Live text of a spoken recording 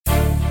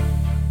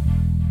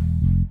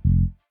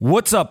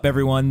What's up,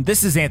 everyone?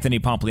 This is Anthony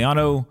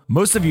Pompliano.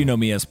 Most of you know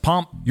me as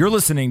Pomp. You're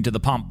listening to the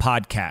Pomp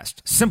Podcast,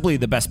 simply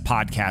the best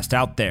podcast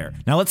out there.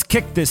 Now let's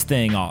kick this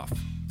thing off.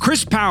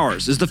 Chris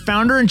Powers is the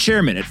founder and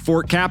chairman at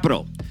Fort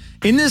Capital.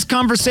 In this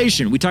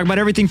conversation, we talk about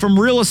everything from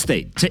real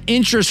estate to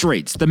interest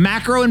rates, the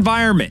macro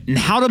environment, and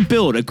how to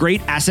build a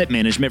great asset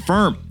management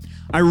firm.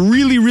 I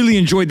really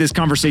enjoyed this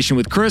conversation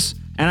with Chris,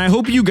 and I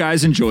hope you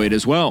guys enjoy it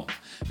as well.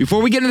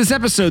 Before we get into this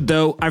episode,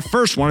 though, I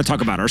first want to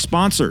talk about our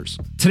sponsors.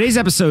 Today's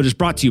episode is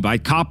brought to you by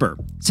Copper.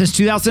 Since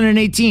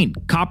 2018,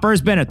 Copper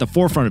has been at the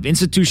forefront of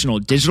institutional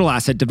digital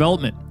asset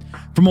development.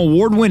 From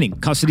award-winning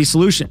custody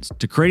solutions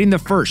to creating the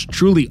first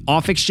truly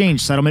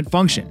off-exchange settlement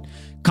function,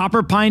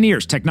 Copper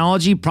pioneers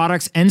technology,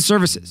 products, and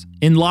services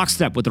in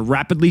lockstep with a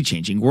rapidly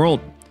changing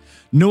world.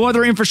 No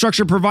other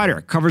infrastructure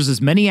provider covers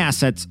as many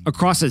assets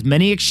across as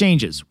many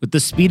exchanges with the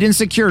speed and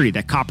security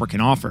that Copper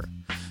can offer.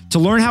 To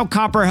learn how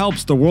Copper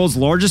helps the world's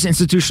largest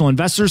institutional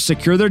investors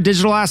secure their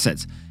digital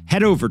assets,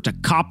 head over to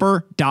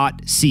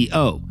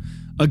copper.co.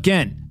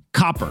 Again,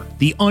 Copper,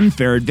 the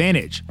unfair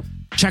advantage.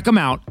 Check them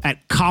out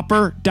at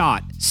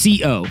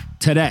copper.co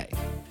today.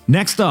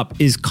 Next up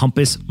is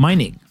Compass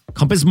Mining.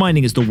 Compass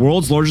Mining is the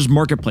world's largest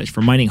marketplace for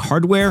mining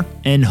hardware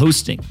and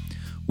hosting.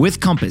 With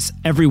Compass,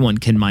 everyone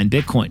can mine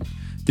Bitcoin.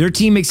 Their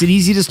team makes it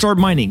easy to start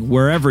mining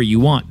wherever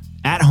you want,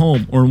 at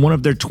home or in one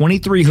of their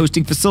 23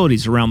 hosting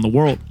facilities around the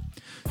world.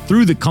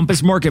 Through the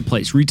Compass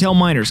Marketplace, retail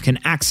miners can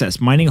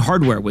access mining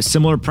hardware with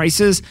similar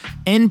prices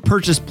and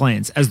purchase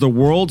plans as the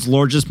world's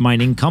largest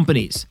mining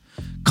companies.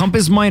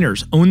 Compass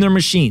miners own their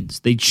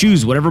machines, they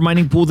choose whatever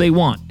mining pool they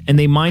want, and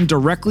they mine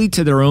directly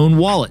to their own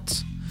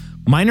wallets.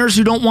 Miners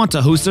who don't want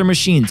to host their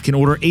machines can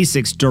order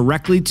ASICs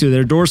directly to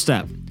their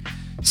doorstep.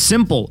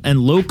 Simple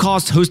and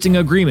low-cost hosting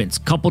agreements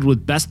coupled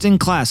with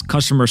best-in-class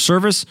customer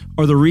service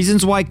are the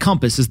reasons why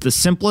Compass is the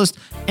simplest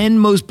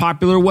and most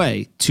popular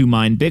way to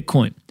mine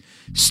Bitcoin.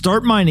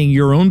 Start mining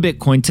your own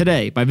Bitcoin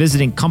today by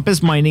visiting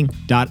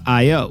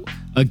compassmining.io.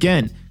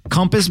 Again,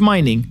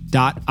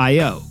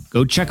 compassmining.io.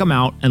 Go check them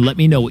out and let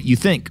me know what you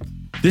think.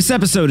 This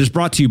episode is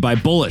brought to you by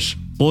Bullish.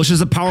 Bullish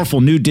is a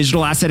powerful new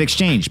digital asset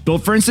exchange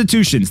built for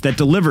institutions that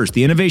delivers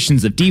the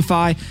innovations of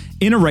DeFi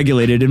in a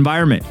regulated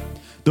environment.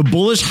 The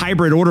Bullish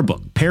Hybrid Order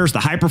Book pairs the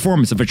high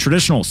performance of a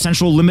traditional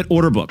central limit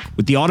order book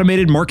with the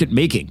automated market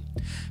making.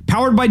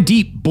 Powered by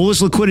deep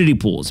Bullish liquidity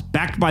pools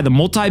backed by the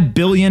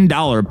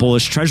multi-billion-dollar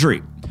Bullish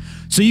Treasury.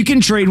 So you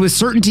can trade with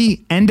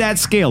certainty and at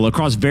scale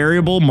across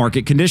variable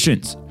market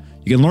conditions.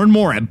 You can learn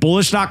more at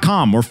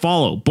bullish.com or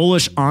follow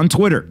Bullish on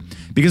Twitter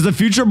because the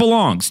future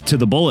belongs to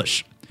the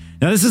Bullish.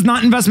 Now, this is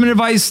not investment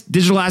advice.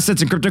 Digital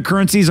assets and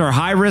cryptocurrencies are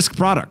high-risk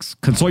products.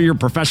 Consult your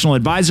professional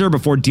advisor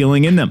before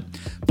dealing in them.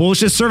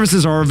 Bullish's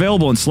services are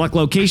available in select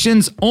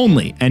locations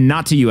only and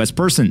not to U.S.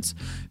 persons.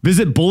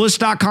 Visit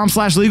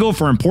bullish.com/legal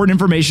for important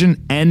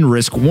information and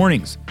risk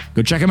warnings.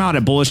 Go check them out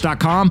at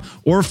bullish.com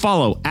or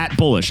follow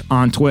 @Bullish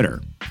on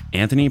Twitter.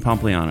 Anthony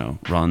Pompliano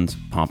runs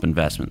Pomp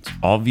Investments.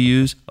 All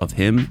views of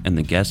him and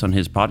the guests on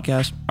his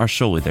podcast are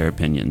solely their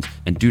opinions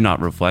and do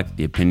not reflect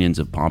the opinions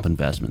of Pomp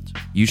Investments.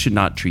 You should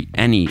not treat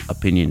any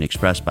opinion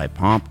expressed by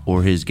Pomp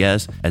or his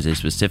guests as a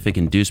specific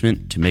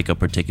inducement to make a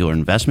particular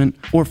investment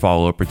or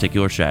follow a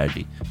particular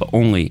strategy, but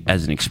only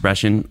as an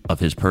expression of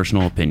his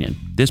personal opinion.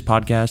 This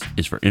podcast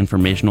is for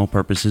informational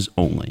purposes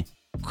only.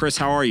 Chris,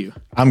 how are you?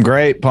 I'm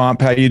great,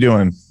 Pomp. How you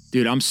doing?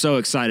 Dude, I'm so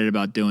excited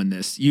about doing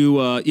this.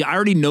 I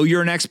already know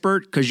you're an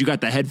expert because you got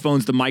the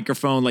headphones, the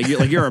microphone,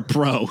 you're a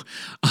pro.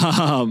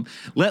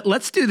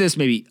 Let's do this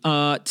maybe.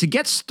 To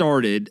get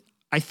started,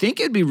 I think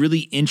it'd be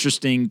really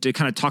interesting to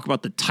kind of talk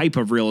about the type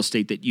of real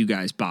estate that you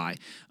guys buy.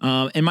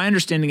 And my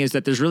understanding is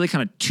that there's really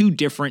kind of two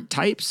different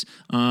types,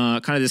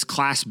 kind of this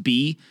Class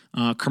B,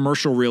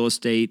 commercial real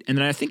estate. And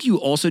then I think you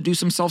also do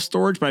some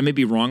self-storage, but I may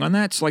be wrong on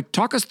that. So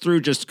talk us through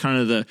just kind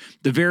of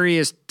the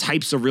various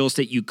types of real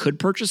estate you could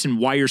purchase and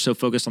why you're so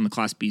focused on the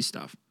Class B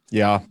stuff.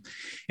 Yeah,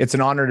 it's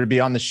an honor to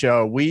be on the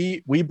show.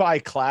 We buy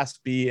Class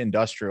B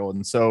industrial.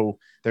 And so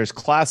there's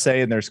Class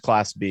A and there's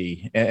Class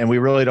B, and we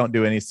really don't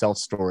do any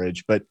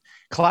self-storage, but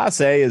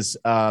Class A is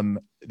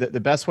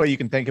the best way you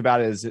can think about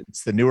it is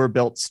it's the newer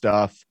built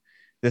stuff.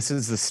 This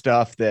is the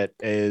stuff that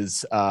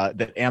is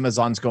that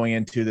Amazon's going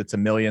into that's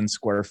 1 million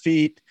square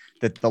feet,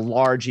 that the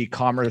large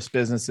e-commerce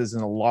businesses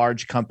and the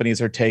large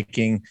companies are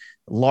taking,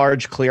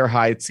 large clear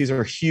heights. These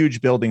are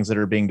huge buildings that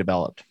are being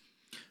developed.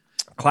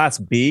 Class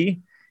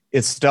B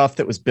is stuff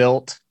that was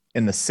built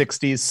in the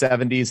 60s,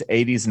 70s,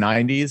 80s,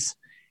 90s.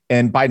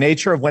 And by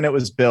nature of when it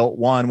was built,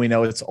 one, we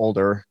know it's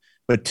older.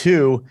 But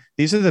two,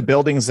 these are the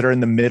buildings that are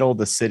in the middle of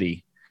the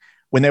city.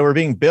 When they were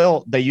being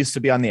built, they used to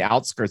be on the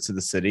outskirts of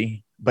the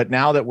city. But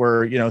now that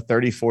we're,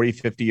 30, 40,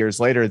 50 years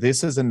later,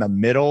 this is in the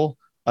middle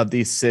of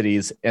these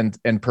cities and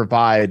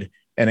provide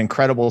an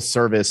incredible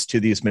service to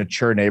these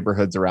mature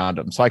neighborhoods around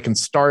them. So I can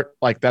start,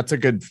 that's a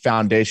good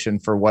foundation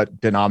for what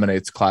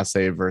denominates Class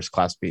A versus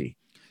Class B.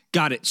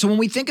 Got it. So when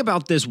we think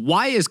about this,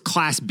 why is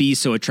Class B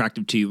so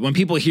attractive to you? When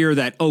people hear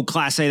that,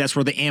 Class A, that's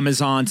where the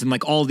Amazons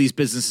and all these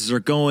businesses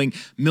are going,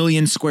 1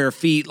 million square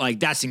feet,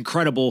 that's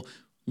incredible.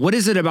 What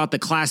is it about the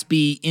Class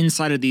B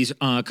inside of these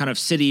kind of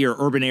city or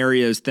urban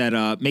areas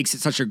that makes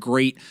it such a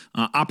great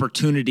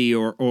opportunity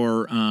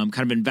or kind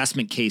of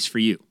investment case for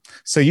you?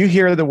 So you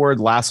hear the word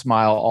last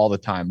mile all the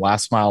time.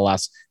 Last mile,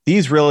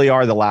 these really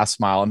are the last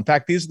mile. In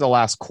fact, these are the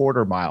last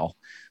quarter mile.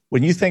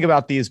 When you think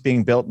about these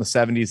being built in the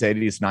 70s,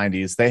 80s,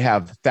 90s, they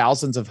have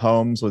thousands of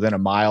homes within a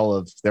mile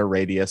of their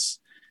radius.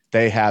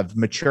 They have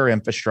mature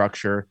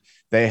infrastructure.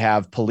 They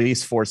have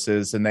police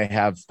forces, and they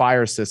have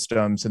fire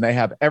systems, and they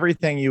have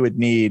everything you would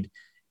need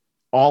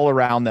all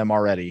around them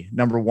already.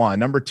 Number one.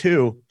 Number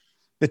two,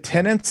 the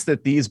tenants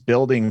in these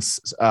buildings,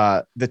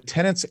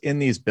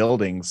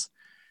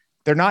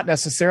 they're not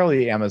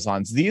necessarily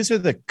Amazons. These are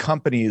the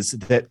companies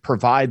that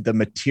provide the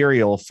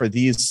material for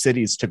these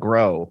cities to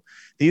grow.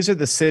 These are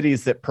the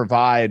cities that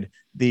provide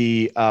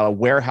the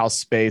warehouse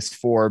space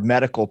for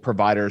medical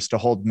providers to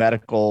hold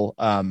medical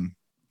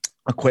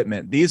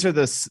equipment. These are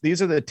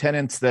the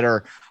tenants that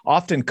are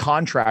often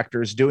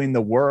contractors doing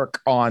the work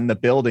on the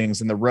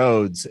buildings and the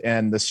roads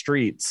and the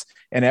streets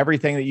and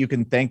everything that you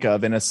can think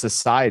of in a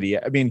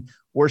society. I mean,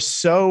 we're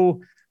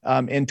so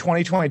in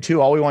 2022,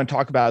 all we want to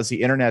talk about is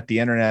the internet, the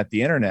internet,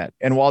 the internet.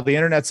 And while the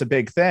internet's a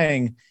big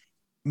thing,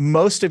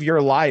 most of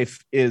your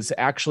life is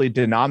actually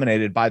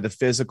denominated by the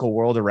physical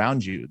world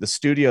around you, the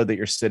studio that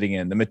you're sitting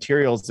in, the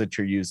materials that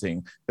you're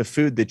using, the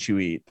food that you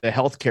eat, the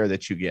healthcare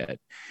that you get.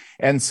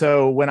 And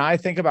so when I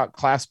think about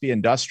Class B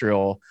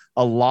industrial,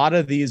 a lot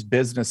of these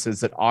businesses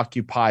that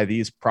occupy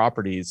these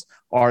properties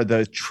are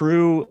the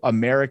true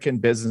American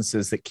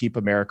businesses that keep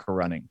America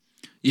running.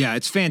 Yeah,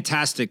 it's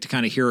fantastic to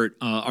kind of hear it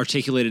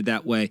articulated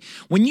that way.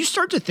 When you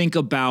start to think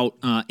about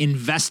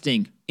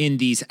investing in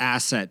these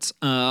assets,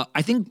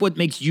 I think what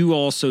makes you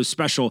all so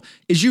special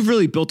is you've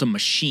really built a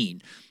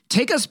machine.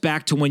 Take us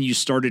back to when you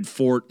started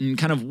Fort and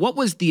kind of what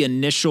was the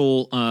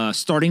initial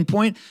starting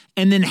point?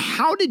 And then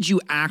how did you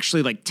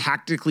actually like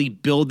tactically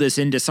build this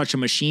into such a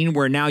machine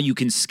where now you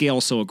can scale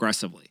so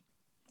aggressively?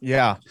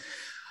 Yeah.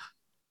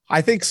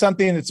 I think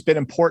something that's been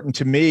important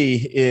to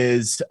me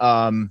is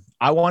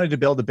I wanted to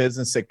build a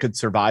business that could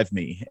survive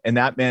me. And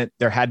that meant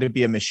there had to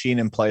be a machine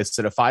in place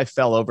that if I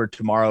fell over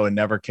tomorrow and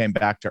never came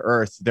back to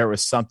earth, there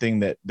was something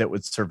that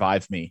would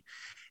survive me.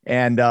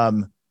 And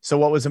so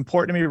what was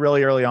important to me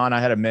really early on, I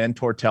had a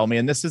mentor tell me,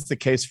 and this is the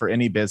case for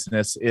any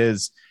business,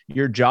 is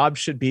your job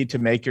should be to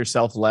make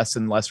yourself less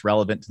and less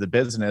relevant to the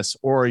business,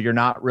 or you're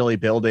not really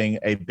building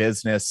a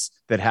business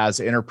that has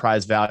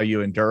enterprise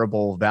value and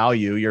durable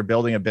value. You're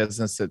building a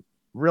business that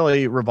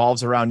really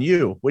revolves around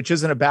you, which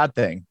isn't a bad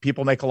thing.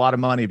 People make a lot of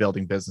money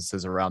building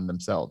businesses around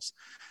themselves,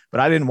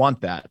 but I didn't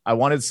want that. I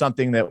wanted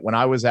something that when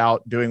I was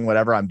out doing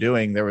whatever I'm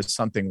doing, there was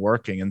something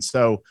working. And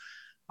so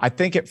I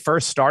think it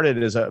first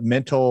started as a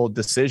mental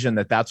decision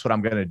that that's what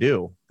I'm going to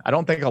do. I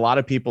don't think a lot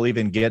of people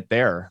even get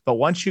there, but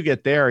once you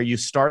get there, you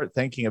start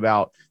thinking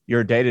about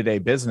your day-to-day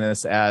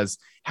business as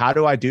how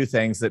do I do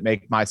things that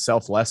make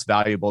myself less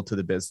valuable to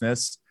the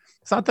business?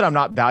 It's not that I'm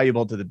not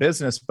valuable to the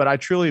business, but I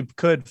truly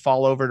could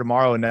fall over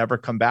tomorrow and never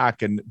come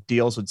back and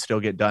deals would still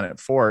get done at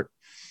Fort.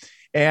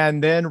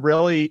 And then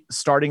really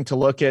starting to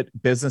look at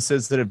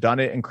businesses that have done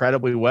it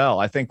incredibly well.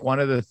 I think one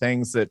of the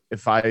things that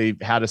if I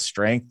had a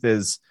strength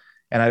is,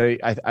 and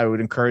I would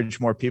encourage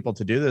more people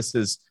to do this,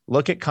 is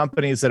look at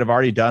companies that have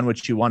already done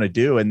what you want to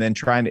do and then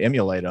try and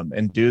emulate them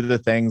and do the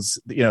things,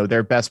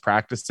 their best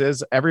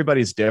practices.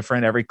 Everybody's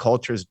different. Every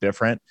culture is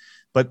different.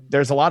 But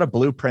there's a lot of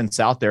blueprints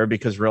out there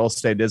because real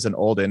estate is an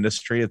old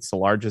industry. It's the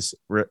largest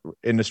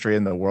industry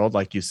in the world,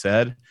 like you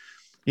said.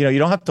 You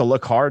don't have to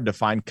look hard to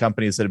find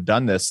companies that have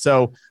done this.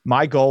 So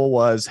my goal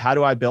was, how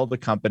do I build a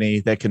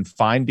company that can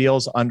find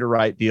deals,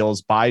 underwrite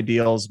deals, buy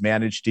deals,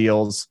 manage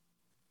deals,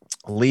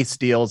 lease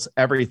deals,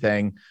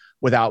 everything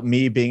without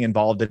me being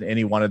involved in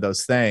any one of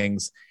those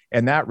things?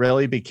 And that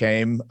really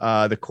became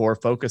the core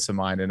focus of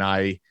mine. And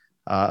I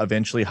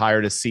eventually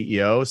hired a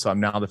CEO. So I'm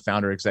now the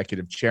founder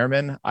executive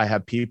chairman. I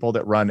have people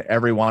that run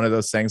every one of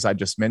those things I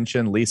just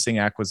mentioned: leasing,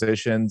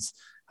 acquisitions,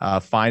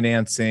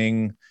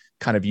 financing,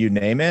 kind of you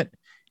name it.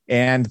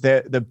 And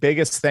the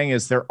biggest thing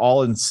is they're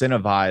all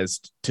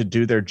incentivized to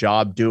do their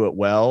job, do it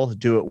well,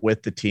 do it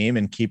with the team,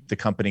 and keep the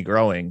company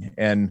growing.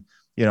 And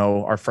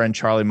our friend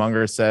Charlie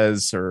Munger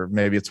says, or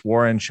maybe it's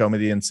Warren, show me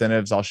the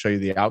incentives, I'll show you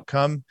the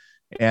outcome.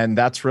 And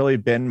that's really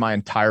been my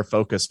entire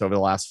focus over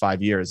the last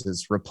 5 years,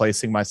 is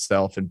replacing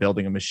myself and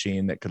building a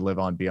machine that could live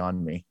on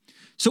beyond me.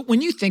 So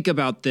when you think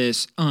about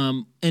this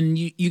and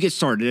you get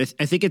started,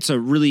 I think it's a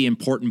really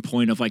important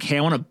point of like, hey,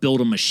 I want to build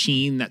a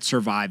machine that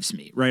survives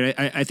me, right?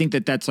 I think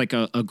that's like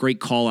a great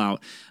call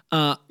out.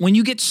 When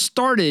you get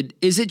started,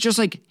 is it just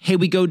like, hey,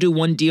 we go do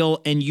one deal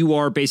and you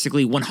are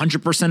basically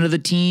 100% of the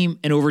team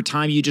and over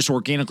time you just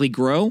organically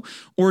grow?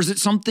 Or is it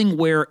something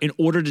where in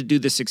order to do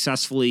this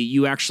successfully,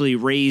 you actually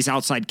raise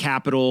outside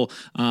capital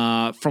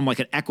from like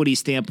an equity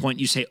standpoint?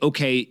 You say,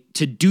 okay,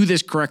 to do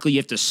this correctly, you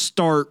have to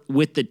start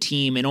with the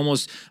team and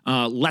almost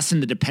lessen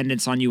the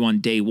dependence on you on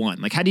day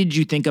one. Like, how did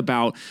you think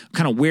about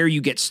kind of where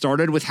you get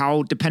started with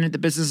how dependent the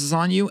business is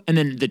on you, and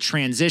then the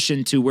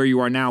transition to where you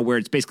are now, where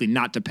it's basically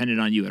not dependent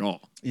on you at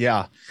all?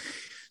 Yeah.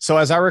 So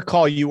as I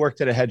recall, you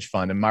worked at a hedge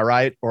fund, am I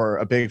right? Or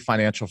a big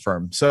financial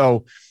firm.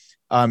 So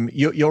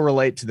you'll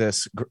relate to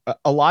this.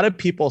 A lot of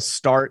people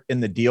start in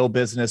the deal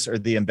business or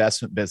the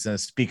investment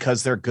business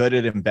because they're good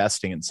at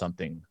investing in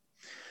something.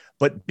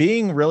 But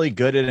being really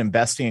good at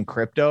investing in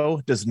crypto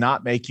does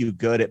not make you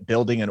good at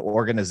building an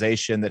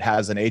organization that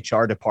has an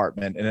HR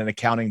department and an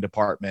accounting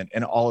department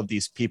and all of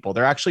these people.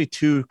 They're actually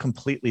two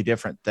completely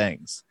different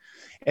things.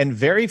 And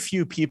very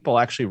few people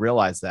actually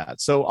realize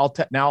that. So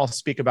I'll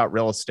speak about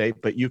real estate,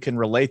 but you can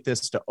relate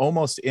this to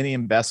almost any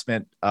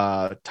investment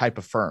type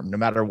of firm, no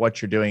matter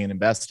what you're doing in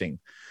investing.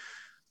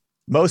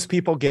 Most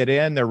people get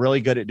in, they're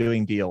really good at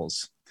doing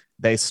deals.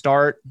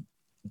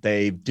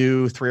 They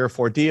do 3 or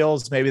 4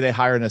 deals. Maybe they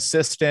hire an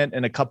assistant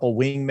and a couple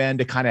wingmen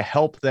to kind of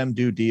help them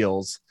do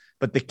deals.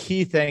 But the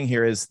key thing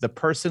here is the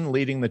person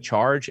leading the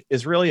charge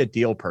is really a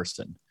deal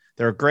person.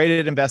 They're great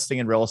at investing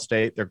in real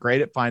estate. They're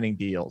great at finding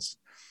deals.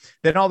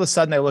 Then all of a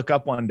sudden they look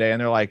up one day and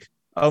they're like,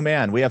 oh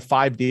man, we have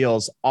 5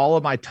 deals. All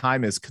of my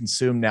time is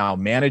consumed now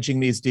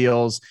managing these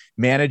deals,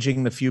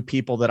 managing the few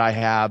people that I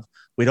have.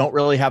 We don't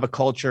really have a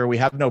culture. We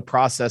have no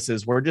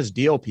processes. We're just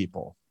deal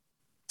people.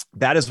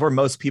 That is where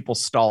most people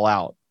stall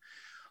out.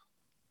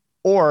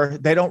 Or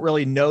they don't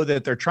really know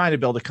that they're trying to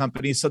build a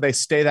company, so they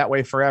stay that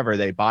way forever.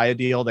 They buy a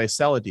deal, they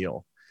sell a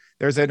deal.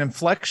 There's an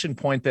inflection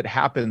point that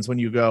happens when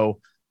you go,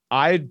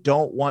 I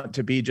don't want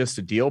to be just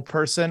a deal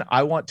person.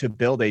 I want to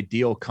build a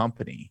deal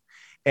company.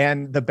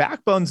 And the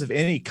backbones of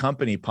any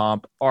company,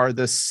 Pomp, are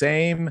the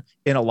same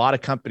in a lot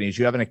of companies.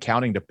 You have an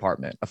accounting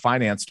department, a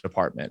finance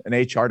department, an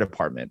HR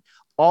department,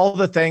 all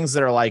the things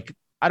that are like,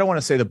 I don't want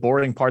to say the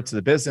boring parts of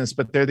the business,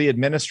 but they're the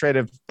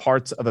administrative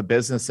parts of a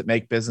business that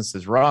make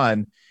businesses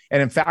run.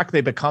 And in fact,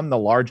 they become the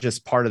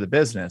largest part of the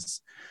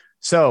business.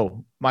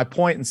 So my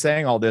point in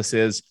saying all this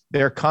is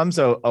there comes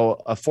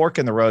a fork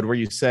in the road where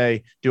you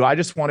say, do I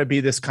just want to be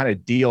this kind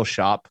of deal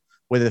shop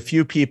with a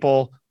few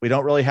people? We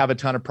don't really have a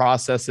ton of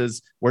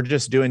processes. We're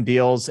just doing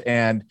deals.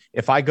 And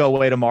if I go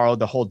away tomorrow,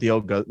 the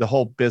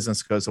whole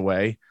business goes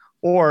away.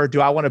 Or do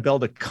I want to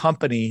build a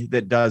company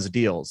that does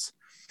deals?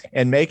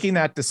 And making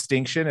that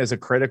distinction is a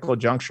critical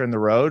juncture in the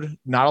road.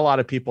 Not a lot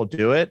of people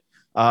do it.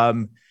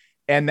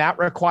 And that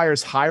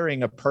requires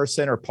hiring a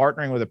person or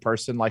partnering with a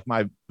person like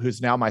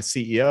who's now my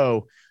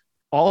CEO.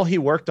 All he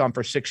worked on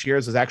for 6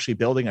 years was actually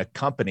building a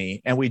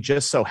company. And we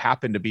just so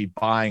happened to be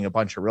buying a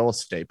bunch of real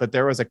estate. But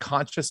there was a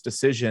conscious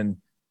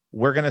decision.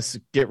 We're going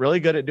to get really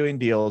good at doing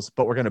deals,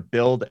 but we're going to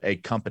build a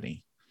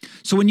company.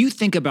 So when you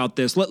think about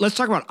this, let's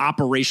talk about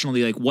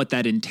operationally, like what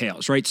that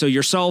entails, right? So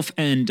yourself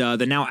and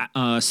the now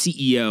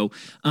CEO,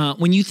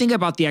 when you think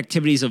about the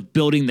activities of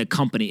building the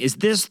company, is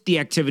this the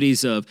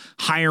activities of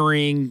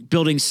hiring,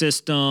 building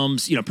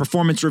systems,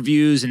 performance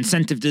reviews,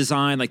 incentive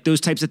design, like those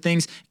types of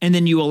things? And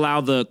then you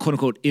allow the quote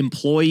unquote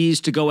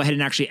employees to go ahead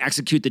and actually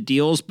execute the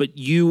deals, but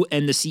you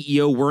and the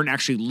CEO weren't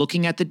actually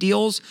looking at the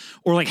deals?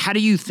 Or like, how do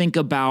you think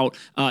about,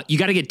 you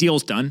got to get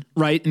deals done,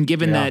 right? And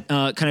given that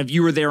kind of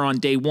you were there on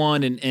day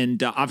one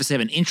and obviously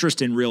have an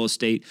interest in real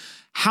estate,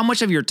 how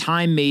much of your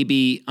time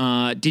maybe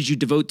did you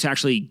devote to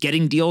actually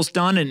getting deals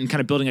done and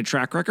kind of building a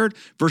track record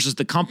versus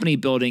the company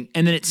building?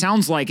 And then it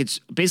sounds like it's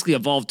basically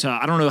evolved to,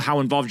 I don't know how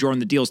involved you are in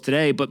the deals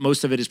today, but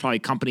most of it is probably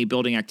company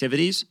building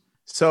activities.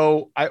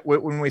 So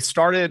when we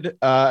started,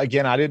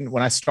 again, I didn't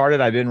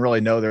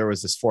really know there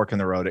was this fork in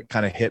the road. It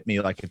kind of hit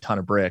me like a ton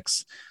of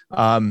bricks.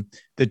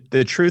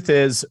 The truth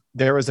is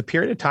there was a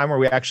period of time where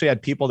we actually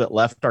had people that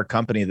left our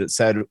company that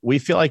said, we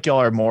feel like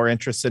y'all are more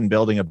interested in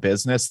building a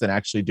business than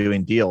actually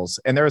doing deals.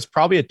 And there was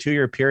probably a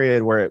 2-year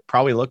period where it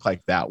probably looked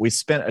like that. We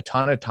spent a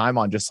ton of time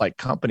on just like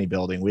company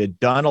building. We had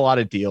done a lot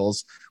of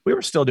deals. We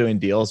were still doing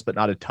deals, but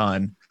not a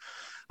ton.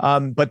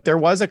 But there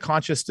was a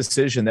conscious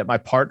decision that my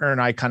partner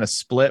and I kind of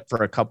split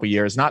for a couple of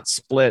years, not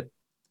split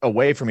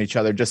away from each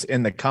other, just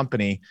in the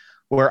company,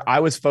 where I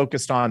was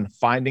focused on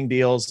finding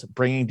deals,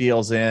 bringing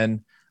deals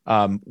in,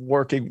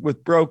 working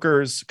with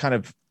brokers, kind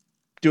of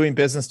doing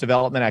business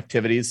development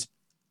activities.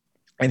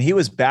 And he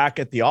was back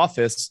at the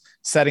office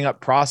setting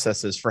up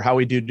processes for how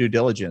we do due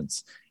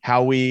diligence,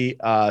 how we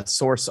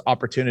source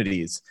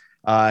opportunities.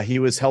 He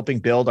was helping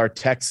build our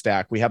tech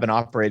stack. We have an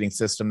operating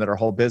system that our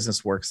whole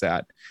business works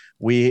at.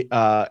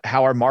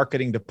 How our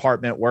marketing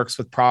department works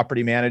with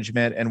property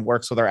management and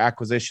works with our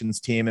acquisitions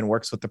team and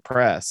works with the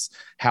press.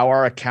 How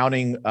our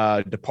accounting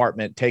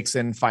department takes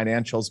in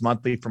financials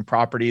monthly from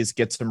properties,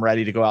 gets them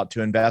ready to go out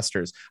to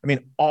investors. I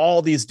mean,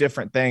 all these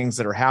different things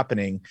that are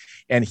happening.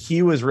 And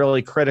he was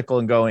really critical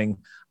in going,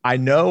 I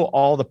know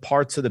all the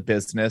parts of the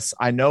business.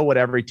 I know what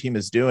every team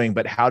is doing,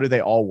 but how do they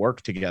all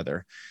work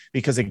together?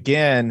 Because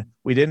again,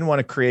 we didn't want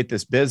to create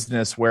this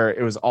business where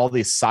it was all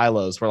these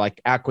silos where like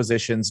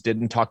acquisitions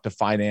didn't talk to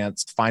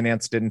finance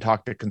didn't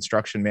talk to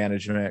construction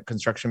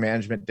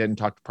management didn't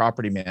talk to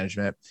property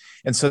management.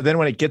 And so then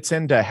when it gets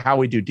into how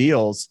we do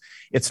deals,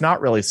 it's not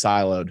really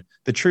siloed.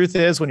 The truth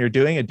is when you're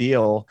doing a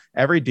deal,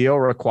 every deal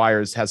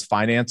has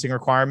financing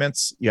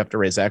requirements. You have to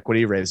raise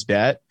equity, raise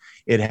debt.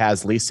 It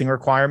has leasing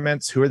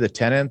requirements. Who are the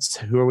tenants?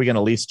 Who are we going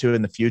to lease to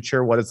in the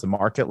future? What does the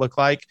market look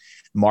like?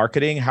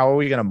 Marketing. How are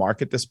we going to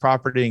market this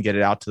property and get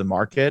it out to the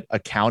market?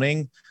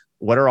 Accounting.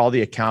 What are all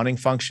the accounting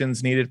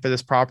functions needed for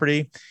this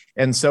property?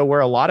 And so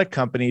where a lot of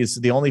companies,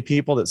 the only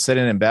people that sit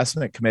in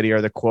investment committee are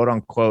the quote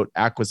unquote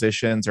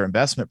acquisitions or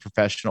investment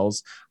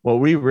professionals. What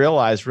we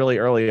realized really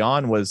early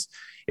on was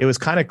it was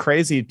kind of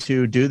crazy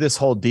to do this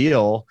whole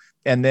deal.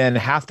 And then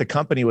half the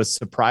company was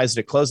surprised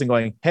at closing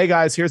going, hey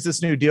guys, here's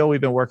this new deal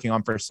we've been working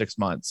on for 6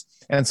 months.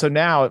 And so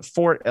now at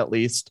Fort, at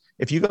least,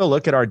 if you go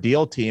look at our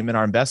deal team and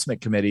our investment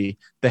committee,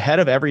 the head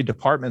of every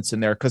department's in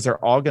there because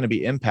they're all going to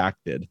be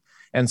impacted.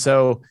 And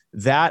so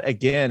that,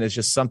 again, is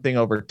just something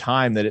over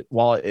time that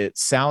while it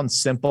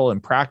sounds simple in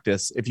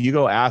practice, if you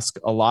go ask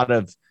a lot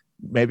of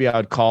maybe I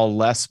would call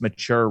less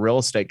mature real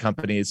estate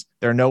companies,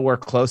 they're nowhere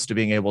close to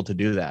being able to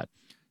do that.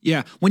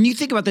 Yeah. When you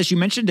think about this, you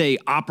mentioned a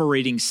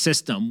operating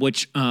system,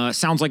 which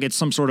sounds like it's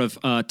some sort of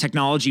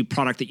technology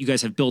product that you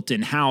guys have built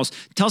in-house.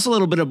 Tell us a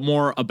little bit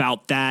more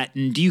about that.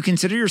 And do you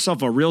consider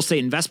yourself a real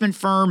estate investment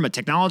firm, a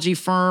technology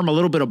firm, a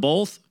little bit of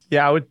both?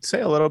 Yeah, I would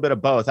say a little bit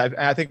of both.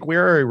 I think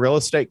we're a real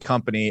estate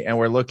company and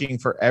we're looking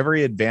for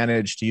every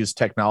advantage to use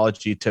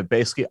technology to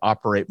basically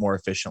operate more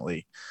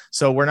efficiently.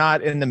 So we're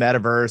not in the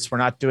metaverse. We're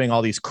not doing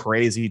all these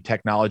crazy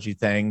technology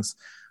things,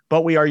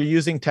 but we are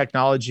using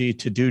technology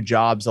to do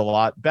jobs a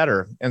lot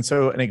better. And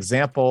so an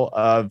example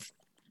of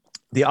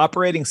the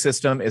operating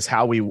system is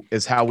how we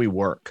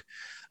work.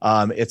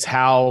 It's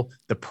how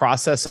the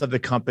process of the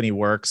company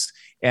works.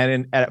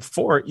 And at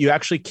Fort, you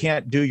actually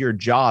can't do your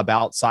job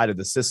outside of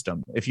the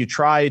system. If you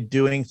try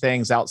doing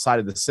things outside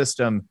of the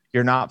system,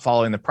 you're not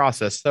following the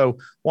process. So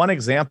one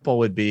example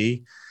would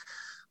be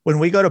when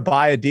we go to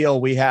buy a deal,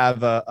 we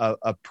have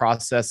a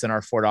process in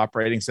our Fort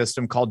operating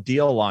system called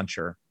Deal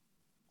Launcher.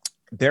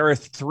 There are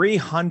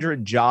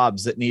 300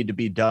 jobs that need to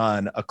be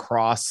done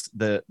across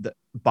the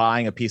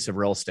buying a piece of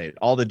real estate.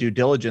 All the due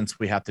diligence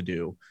we have to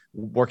do,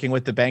 working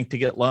with the bank to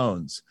get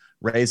loans,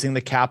 raising the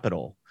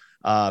capital,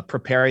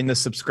 preparing the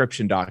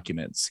subscription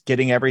documents,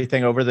 getting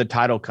everything over the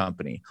title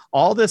company.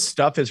 All this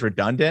stuff is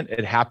redundant.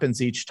 It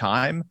happens each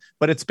time,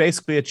 but it's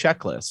basically a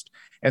checklist.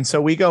 And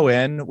so we go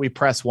in, we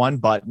press one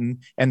button,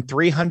 and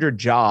 300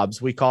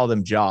 jobs, we call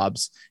them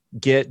jobs,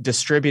 get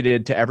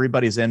distributed to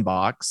everybody's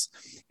inbox.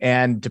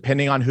 And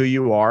depending on who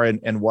you are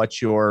and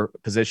what your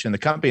position in the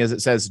company is,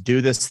 it says,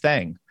 do this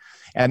thing.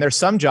 And there's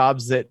some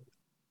jobs that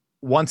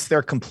once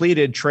they're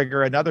completed,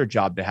 trigger another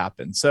job to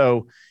happen.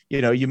 So,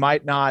 you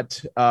might not,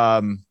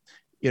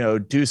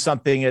 do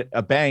something at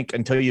a bank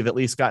until you've at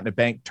least gotten a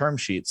bank term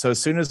sheet. So as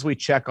soon as we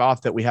check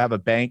off that we have a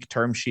bank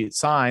term sheet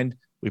signed,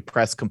 we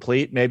press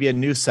complete, maybe a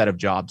new set of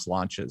jobs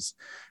launches.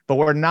 But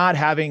we're not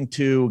having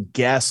to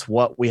guess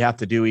what we have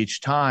to do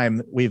each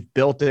time. We've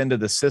built into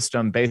the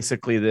system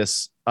basically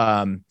this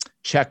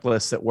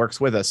checklist that works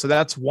with us. So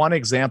that's one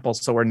example.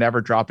 So we're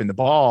never dropping the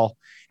ball.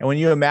 And when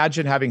you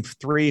imagine having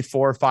 3,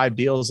 4, 5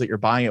 deals that you're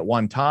buying at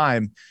one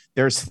time,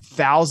 there's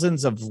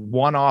thousands of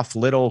one-off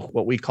little,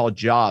 what we call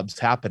jobs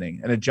happening.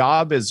 And a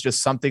job is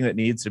just something that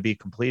needs to be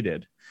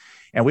completed.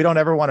 And we don't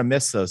ever want to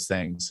miss those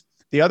things.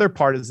 The other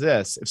part is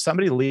this: if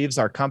somebody leaves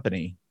our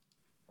company,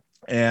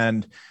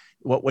 and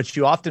what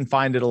you often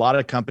find at a lot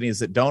of companies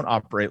that don't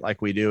operate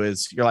like we do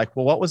is you're like,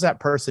 well, what was that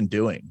person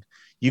doing?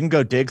 You can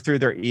go dig through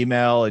their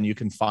email and you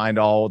can find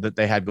all that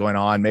they had going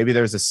on. Maybe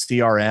there's a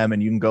CRM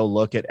and you can go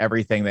look at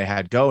everything they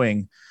had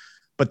going.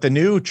 But the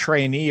new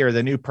trainee or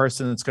the new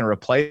person that's going to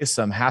replace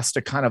them has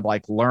to kind of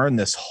like learn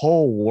this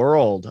whole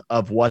world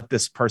of what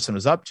this person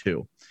was up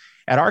to.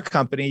 At our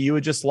company, you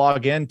would just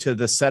log into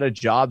the set of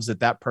jobs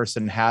that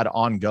person had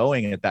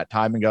ongoing at that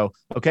time and go,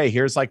 okay,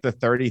 here's like the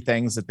 30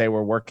 things that they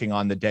were working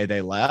on the day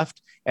they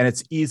left. And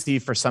it's easy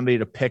for somebody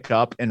to pick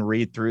up and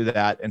read through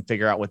that and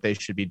figure out what they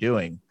should be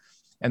doing.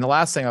 And the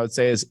last thing I would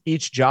say is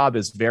each job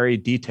is very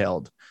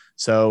detailed.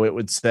 So it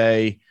would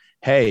say,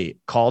 hey,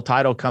 call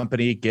title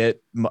company,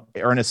 get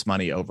earnest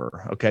money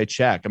over. Okay,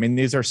 check. I mean,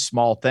 these are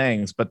small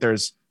things, but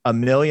there's a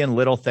million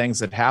little things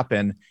that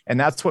happen. And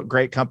that's what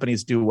great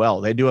companies do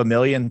well. They do a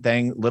million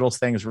little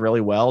things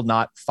really well,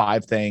 not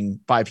 5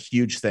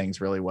 huge things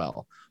really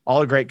well.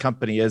 All a great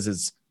company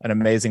is an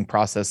amazing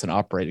process and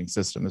operating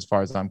system as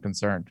far as I'm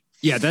concerned.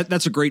 Yeah,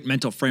 that's a great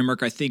mental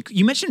framework, I think.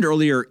 You mentioned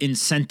earlier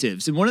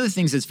incentives. And one of the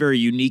things that's very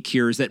unique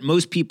here is that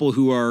most people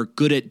who are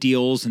good at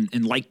deals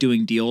and like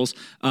doing deals,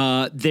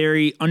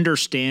 they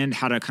understand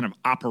how to kind of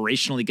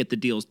operationally get the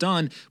deals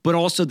done. But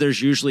also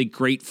there's usually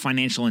great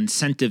financial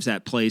incentives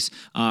at place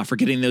for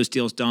getting those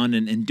deals done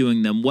and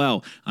doing them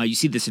well. You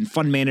see this in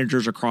fund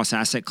managers across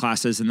asset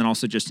classes and then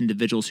also just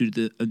individuals who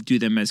do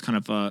them as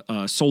kind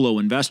of solo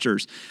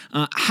investors.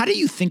 How do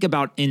you think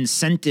about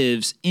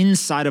incentives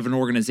inside of an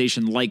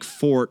organization like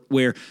Fort,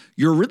 where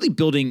you're really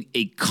building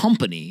a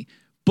company,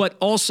 but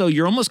also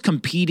you're almost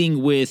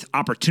competing with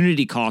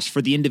opportunity costs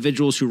for the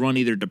individuals who run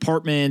either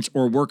departments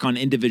or work on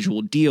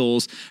individual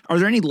deals? Are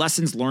there any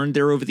lessons learned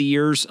there over the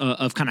years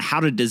of kind of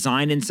how to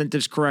design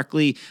incentives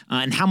correctly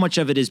and how much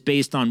of it is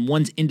based on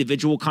one's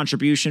individual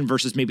contribution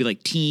versus maybe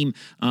like team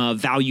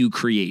value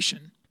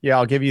creation? Yeah,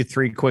 I'll give you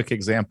three quick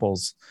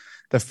examples.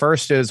 The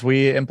first is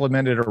we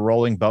implemented a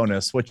rolling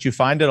bonus. What you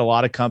find at a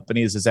lot of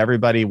companies is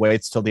everybody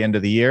waits till the end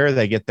of the year,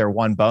 they get their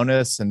one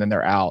bonus, and then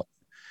they're out.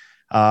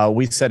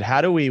 We said,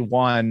 how do we,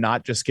 one,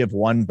 not just give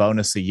one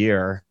bonus a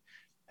year,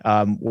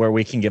 where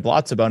we can give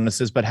lots of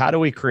bonuses, but how do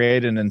we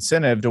create an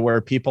incentive to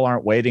where people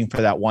aren't waiting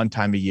for that one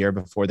time a year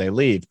before they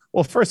leave?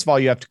 Well, first of all,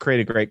 you have to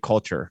create a great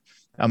culture.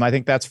 I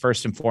think that's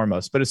first and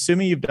foremost. But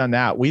assuming you've done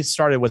that, we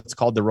started what's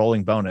called the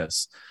rolling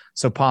bonus.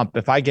 So, Pomp,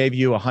 if I gave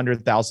you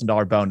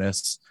 $100,000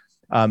 bonus,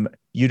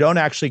 you don't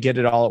actually get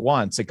it all at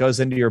once. It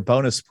goes into your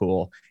bonus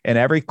pool, and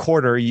every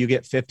quarter you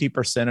get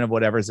 50% of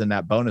whatever's in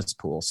that bonus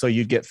pool. So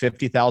you'd get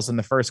 50,000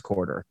 the first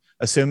quarter.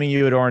 Assuming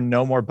you would earn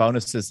no more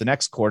bonuses the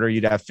next quarter,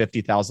 you'd have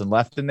 50,000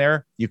 left in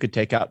there. You could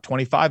take out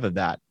 25 of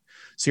that.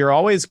 So you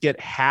always get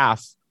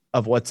half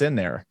of what's in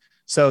there.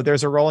 So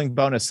there's a rolling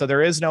bonus. So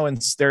there is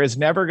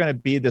never going to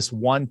be this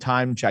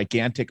one-time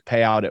gigantic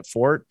payout at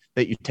Fort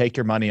that you take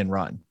your money and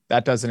run.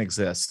 That doesn't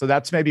exist. So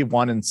that's maybe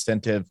one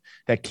incentive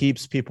that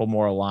keeps people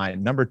more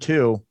aligned. Number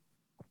two,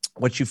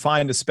 what you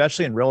find,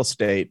 especially in real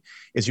estate,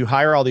 is you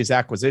hire all these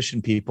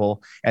acquisition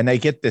people and they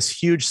get this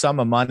huge sum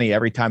of money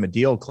every time a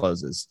deal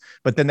closes,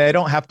 but then they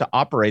don't have to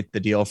operate the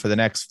deal for the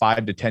next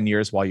 5 to 10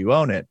 years while you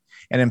own it.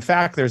 And in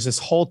fact, there's this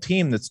whole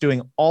team that's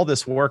doing all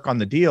this work on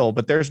the deal,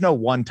 but there's no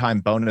one-time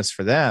bonus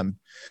for them.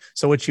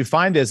 So what you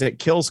find is it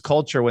kills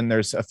culture when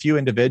there's a few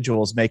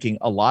individuals making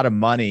a lot of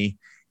money.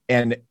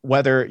 And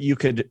whether you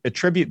could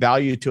attribute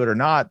value to it or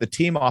not, the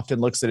team often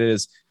looks at it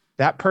as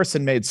that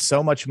person made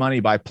so much money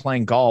by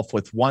playing golf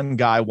with one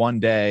guy one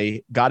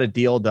day, got a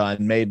deal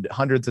done, made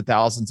hundreds of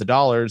thousands of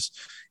dollars,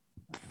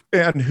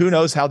 and who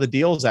knows how the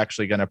deal is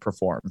actually going to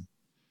perform.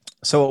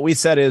 So what we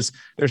said is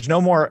there's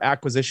no more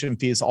acquisition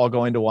fees all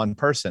going to one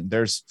person.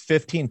 There's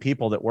 15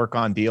 people that work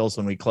on deals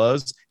when we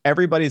close.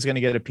 Everybody's going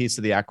to get a piece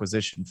of the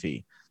acquisition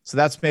fee. So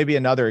that's maybe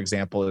another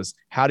example is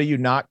how do you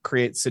not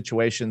create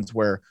situations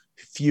where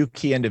few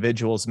key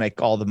individuals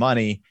make all the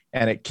money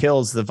and it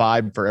kills the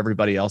vibe for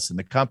everybody else in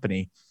the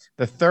company.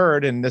 The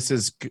third, and this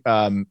is,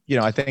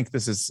 I think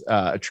this is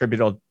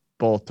attributable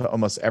to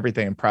almost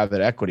everything in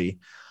private equity.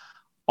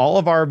 All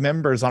of our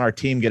members on our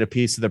team get a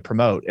piece of the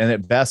promote and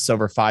it vests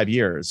over 5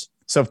 years.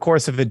 So of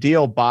course, if a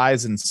deal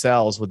buys and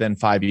sells within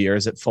 5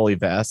 years, it fully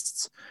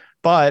vests.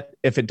 But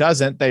if it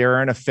doesn't, they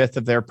earn a fifth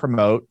of their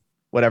promote.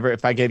 Whatever,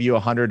 if I gave you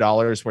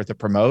 $100 worth of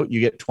promote, you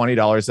get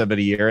 $20 of it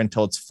a year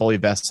until it's fully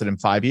vested in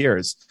 5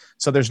 years.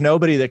 So there's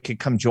nobody that could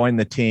come join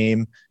the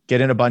team,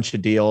 get in a bunch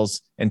of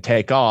deals and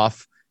take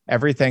off.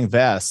 Everything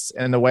vests.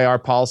 And the way our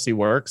policy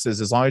works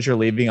is as long as you're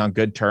leaving on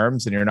good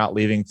terms and you're not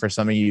leaving for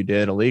something you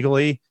did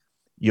illegally,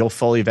 you'll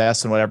fully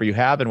vest in whatever you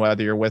have. And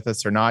whether you're with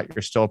us or not,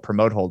 you're still a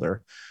promote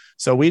holder.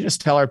 So we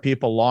just tell our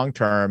people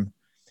long-term,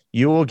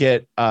 you will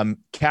get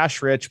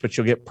cash rich, but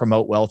you'll get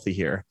promote wealthy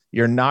here.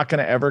 You're not going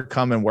to ever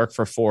come and work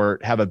for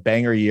Fort, have a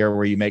banger year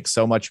where you make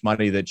so much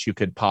money that you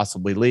could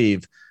possibly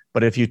leave.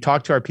 But if you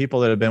talk to our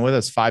people that have been with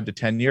us 5 to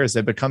 10 years,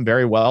 they've become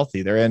very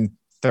wealthy. They're in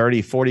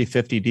 30, 40,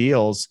 50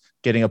 deals,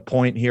 getting a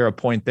point here, a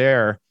point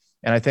there.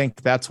 And I think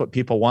that's what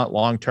people want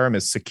long-term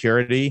is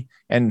security.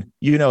 And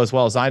you know, as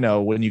well as I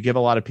know, when you give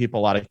a lot of people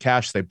a lot of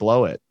cash, they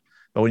blow it.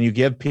 But when you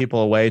give people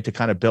a way to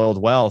kind of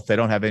build wealth, they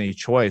don't have any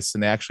choice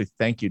and they actually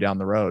thank you down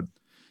the road.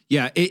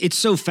 Yeah, it's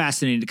so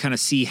fascinating to kind of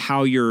see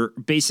how you're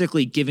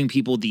basically giving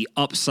people the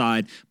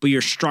upside, but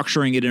you're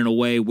structuring it in a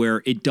way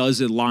where it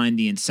does align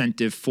the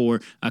incentive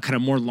for kind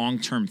of more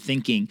long-term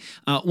thinking.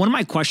 One of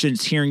my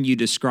questions hearing you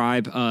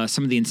describe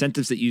some of the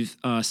incentives that you've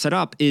set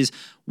up is,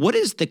 what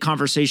is the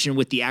conversation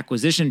with the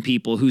acquisition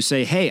people who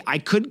say, hey, I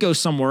could go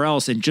somewhere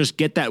else and just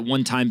get that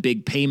one-time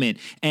big payment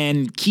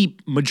and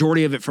keep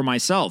majority of it for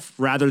myself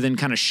rather than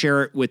kind of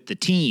share it with the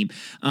team?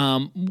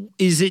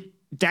 Is it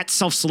that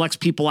self-selects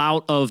people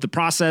out of the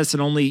process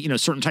and only,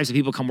 certain types of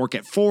people come work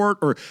at Fort?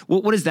 Or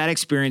what has that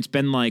experience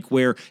been like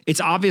where it's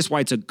obvious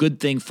why it's a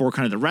good thing for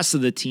kind of the rest of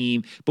the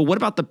team, but what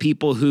about the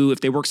people who, if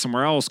they work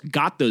somewhere else,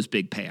 got those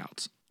big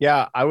payouts?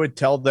 Yeah, I would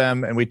tell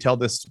them, and we tell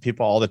this to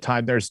people all the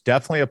time, there's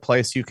definitely a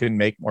place you can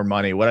make more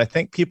money. What I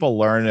think people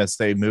learn as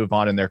they move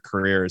on in their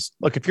careers,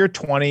 look, if you're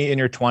 20 in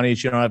your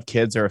 20s, you don't have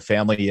kids or a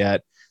family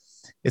yet,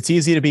 it's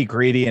easy to be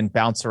greedy and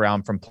bounce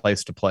around from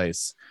place to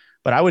place.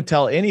 But I would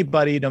tell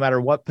anybody, no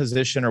matter what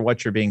position or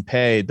what you're being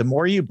paid, the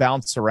more you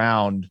bounce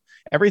around,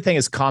 everything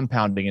is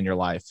compounding in your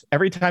life.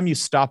 Every time you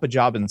stop a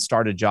job and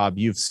start a job,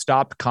 you've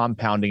stopped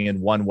compounding in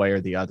one way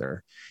or the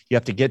other. You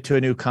have to get to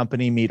a new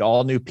company, meet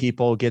all new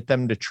people, get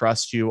them to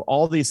trust you.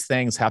 All these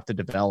things have to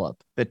develop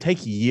that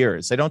take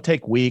years. They don't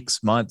take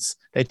weeks, months,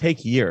 they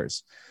take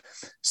years.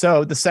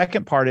 So the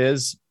second part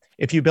is,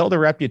 if you build a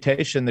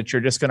reputation that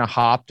you're just going to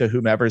hop to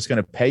whomever is going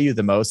to pay you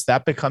the most,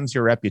 that becomes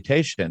your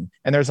reputation.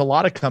 And there's a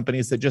lot of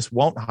companies that just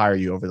won't hire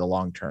you over the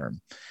long term.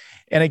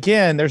 And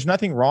again, there's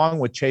nothing wrong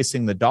with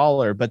chasing the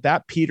dollar, but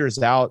that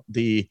peters out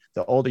the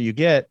older you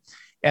get.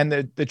 And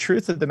the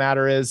truth of the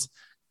matter is,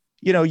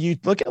 you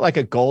look at like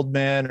a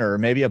Goldman or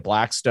maybe a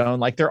Blackstone,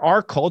 like there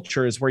are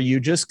cultures where you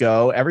just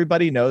go,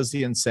 everybody knows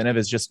the incentive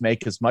is just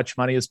make as much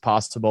money as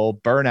possible,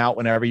 burn out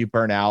whenever you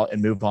burn out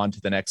and move on to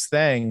the next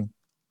thing.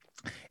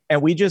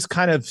 And we just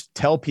kind of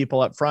tell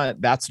people up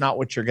front, that's not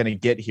what you're going to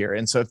get here.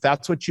 And so if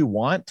that's what you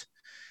want,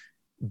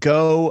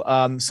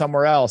 go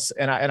somewhere else.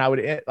 And I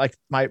would like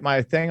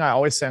my thing I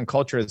always say on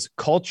culture is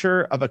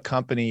culture of a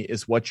company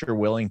is what you're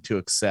willing to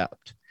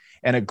accept.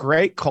 And a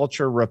great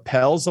culture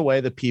repels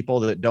away the people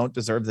that don't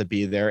deserve to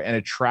be there and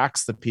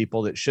attracts the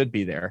people that should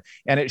be there.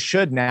 And it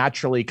should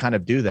naturally kind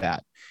of do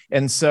that.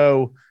 And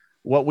so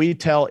what we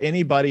tell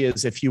anybody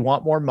is if you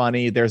want more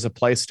money, there's a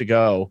place to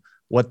go.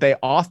 What they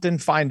often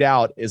find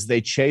out is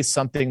they chase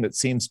something that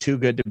seems too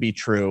good to be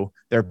true.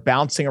 They're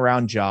bouncing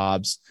around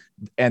jobs.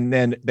 And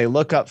then they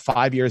look up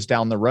 5 years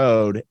down the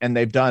road and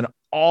they've done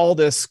all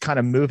this kind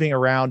of moving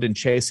around and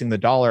chasing the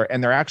dollar,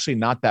 and they're actually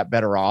not that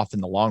better off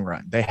in the long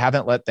run. They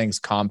haven't let things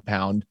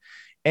compound.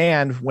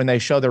 And when they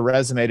show their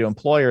resume to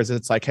employers,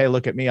 it's like, hey,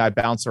 look at me. I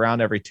bounce around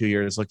every 2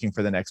 years looking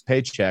for the next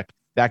paycheck.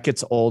 That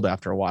gets old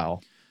after a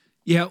while.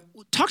 Yeah.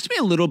 Talk to me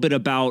a little bit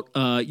about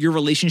your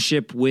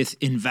relationship with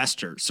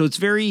investors. So it's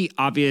very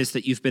obvious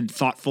that you've been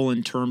thoughtful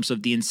in terms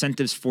of the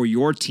incentives for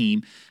your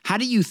team. How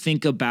do you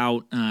think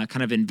about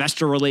kind of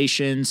investor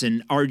relations,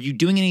 and are you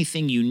doing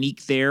anything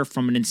unique there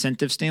from an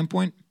incentive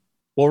standpoint?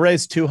 We'll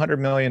raise $200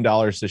 million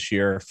this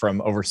year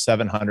from over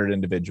 700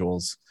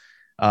 individuals.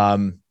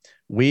 Our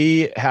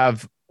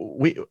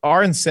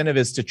incentive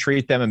is to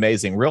treat them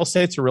amazing. Real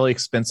estate's a really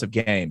expensive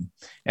game.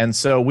 And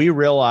so we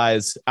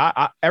realize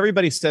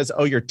everybody says,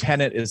 oh, your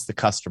tenant is the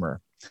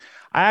customer.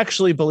 I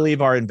actually believe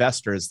our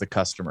investor is the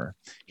customer.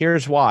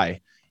 Here's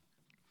why.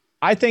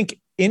 I think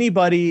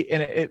anybody,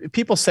 and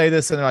people say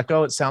this and they're like,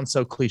 oh, it sounds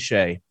so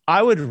cliche.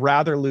 I would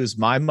rather lose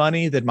my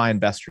money than my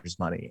investors'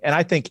 money. And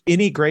I think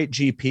any great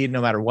GP,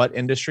 no matter what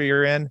industry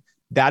you're in,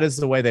 that is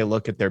the way they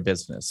look at their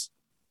business.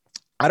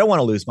 I don't want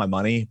to lose my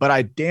money, but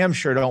I damn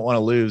sure don't want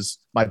to lose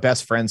my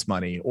best friend's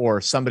money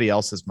or somebody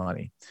else's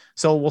money.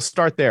 So we'll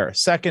start there.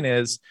 Second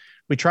is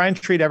we try and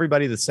treat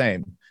everybody the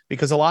same,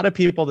 because a lot of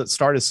people that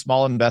start as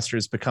small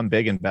investors become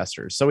big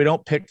investors. So we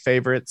don't pick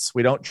favorites.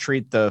 We don't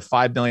treat the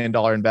 $5 million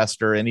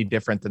investor any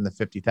different than the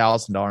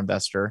 $50,000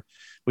 investor.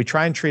 We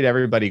try and treat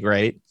everybody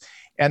great.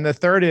 And the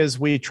third is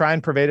we try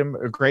and provide them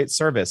a great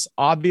service.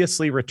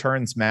 Obviously,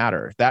 returns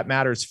matter. That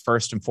matters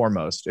first and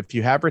foremost. If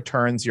you have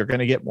returns, you're going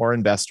to get more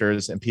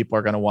investors and people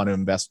are going to want to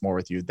invest more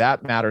with you.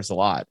 That matters a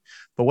lot.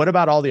 But what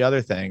about all the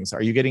other things?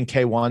 Are you getting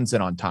K1s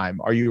in on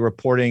time? Are you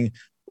reporting,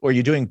 or are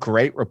you doing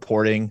great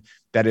reporting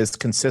that is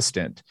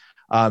consistent?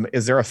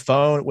 Is there a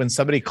phone when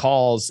somebody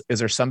calls? Is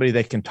there somebody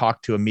they can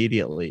talk to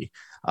immediately?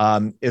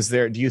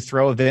 Do you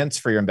throw events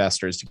for your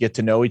investors to get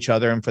to know each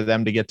other and for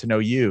them to get to know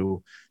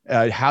you?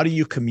 How do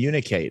you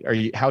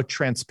communicate? How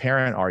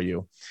transparent are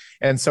you?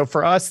 And so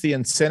for us, the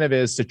incentive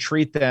is to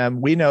treat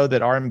them. We know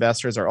that our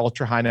investors are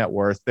ultra high net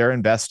worth. They're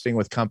investing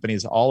with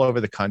companies all over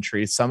the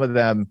country. Some of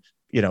them,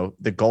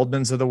 the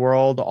Goldmans of the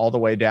world, all the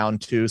way down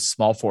to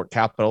Small Fort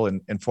Capital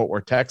in Fort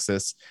Worth,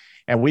 Texas.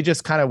 And we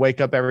just kind of wake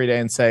up every day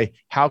and say,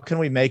 how can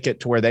we make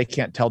it to where they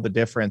can't tell the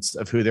difference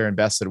of who they're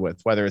invested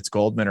with, whether it's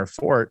Goldman or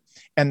Fort?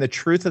 And the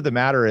truth of the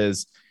matter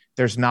is,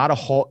 you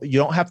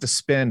don't have to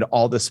spend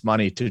all this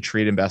money to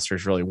treat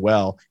investors really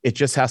well. It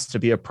just has to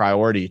be a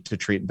priority to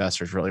treat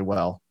investors really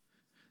well.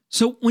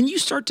 So when you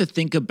start to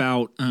think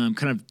about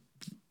kind of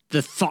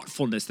the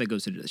thoughtfulness that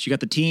goes into this, you got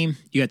the team,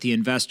 you got the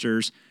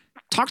investors.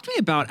 Talk to me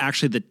about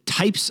actually the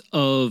types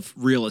of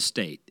real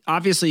estate.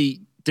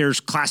 Obviously,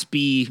 there's Class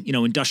B,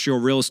 industrial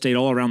real estate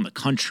all around the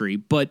country,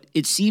 but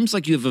it seems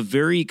like you have a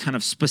very kind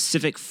of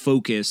specific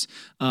focus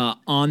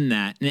on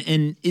that.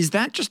 And is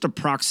that just a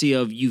proxy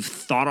of you've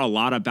thought a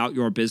lot about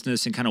your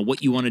business and kind of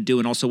what you want to do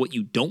and also what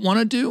you don't want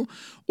to do?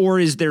 Or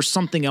is there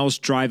something else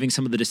driving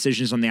some of the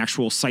decisions on the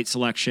actual site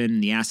selection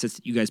and the assets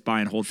that you guys buy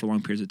and hold for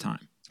long periods of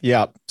time?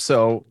 Yeah.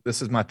 So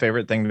this is my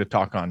favorite thing to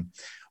talk on.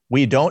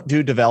 We don't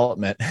do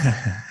development.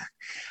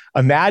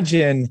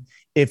 Imagine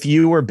if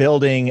you were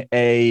building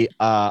a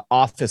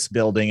office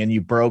building and you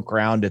broke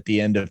ground at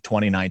the end of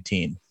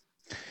 2019,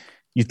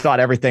 you thought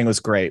everything was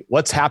great.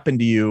 What's happened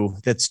to you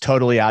that's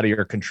totally out of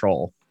your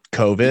control?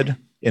 COVID,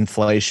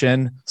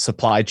 inflation,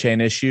 supply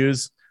chain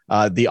issues,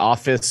 the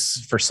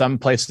office for some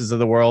places of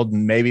the world,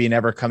 maybe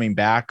never coming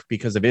back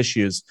because of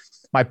issues.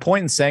 My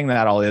point in saying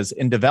that all is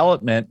in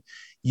development,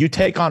 you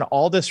take on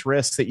all this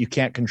risk that you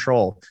can't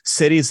control.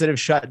 Cities that have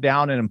shut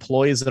down and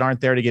employees that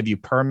aren't there to give you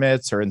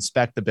permits or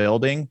inspect the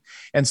building.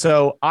 And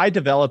so I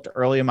developed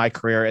early in my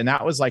career, and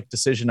that was like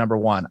decision number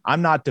one.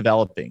 I'm not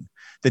developing.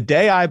 The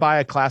day I buy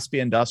a Class B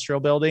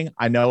industrial building,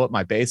 I know what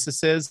my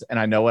basis is, and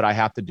I know what I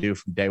have to do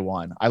from day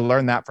one. I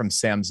learned that from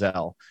Sam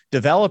Zell.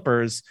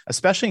 Developers,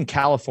 especially in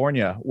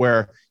California,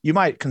 where you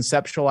might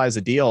conceptualize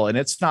a deal and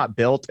it's not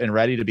built and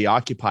ready to be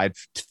occupied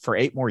for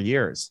 8 more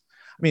years.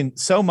 I mean,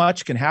 so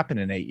much can happen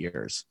in 8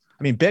 years.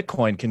 I mean,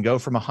 Bitcoin can go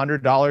from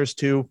 $100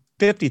 to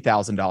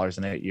 $50,000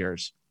 in 8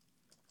 years.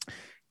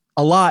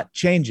 A lot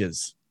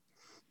changes.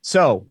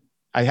 So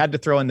I had to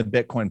throw in the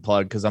Bitcoin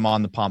plug because I'm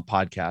on the Pomp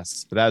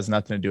podcast, but that has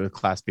nothing to do with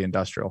Class B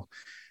industrial.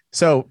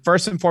 So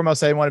first and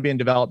foremost, I want to be in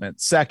development.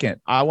 Second,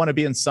 I want to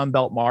be in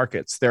Sunbelt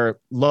markets. They're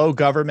low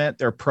government.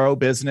 They're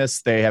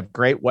pro-business. They have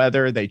great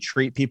weather. They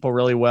treat people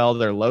really well.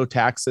 They're low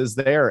taxes.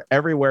 They are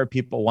everywhere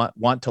people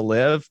want to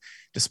live.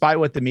 Despite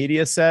what the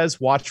media says,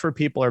 watch where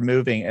people are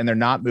moving, and they're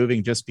not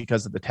moving just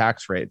because of the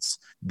tax rates.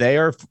 They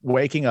are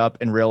waking up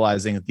and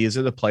realizing that these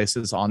are the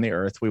places on the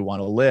earth we want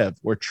to live.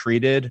 We're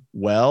treated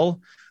well.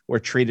 We're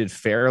treated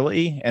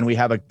fairly, and we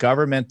have a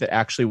government that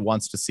actually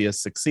wants to see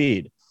us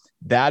succeed.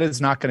 That is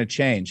not going to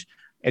change.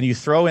 And you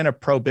throw in a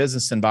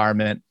pro-business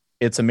environment,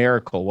 it's a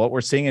miracle. What we're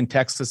seeing in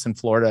Texas and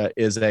Florida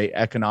is an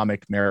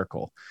economic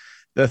miracle.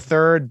 The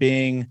third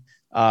being,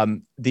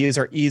 these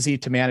are easy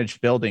to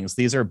manage buildings.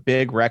 These are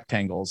big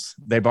rectangles.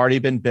 They've already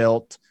been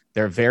built.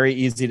 They're very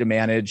easy to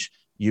manage.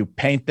 You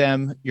paint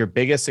them. Your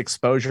biggest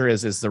exposure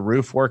is the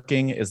roof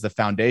working? Is the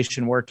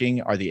foundation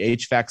working? Are the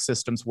HVAC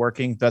systems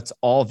working? That's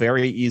all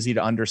very easy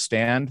to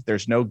understand.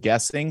 There's no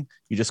guessing.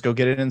 You just go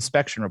get an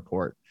inspection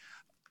report.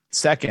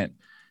 Second,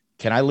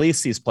 can I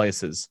lease these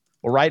places?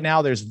 Well, right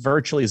now there's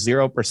virtually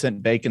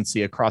 0%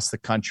 vacancy across the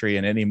country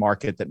in any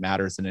market that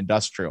matters in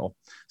industrial.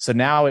 So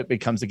now it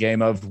becomes a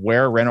game of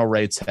where rental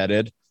rates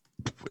headed.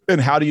 And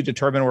how do you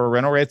determine where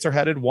rental rates are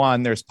headed?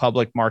 One, there's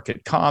public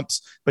market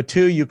comps, but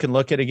two, you can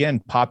look at,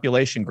 again,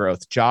 population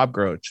growth, job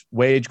growth,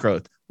 wage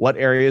growth. What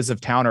areas of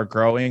town are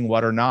growing,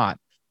 what are not?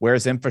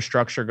 Where's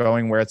infrastructure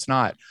going, where it's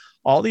not?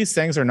 All these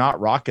things are not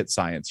rocket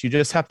science. You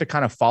just have to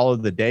kind of follow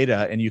the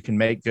data and you can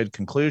make good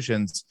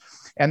conclusions.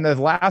 And the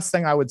last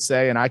thing I would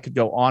say, and I could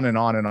go on and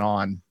on and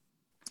on,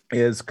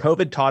 is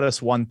COVID taught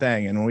us one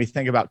thing. And when we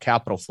think about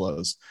capital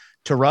flows,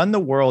 to run the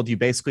world, you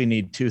basically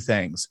need two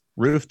things: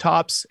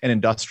 rooftops and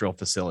industrial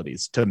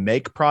facilities to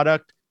make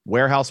product,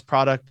 warehouse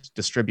product,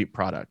 distribute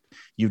product.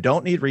 You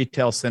don't need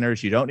retail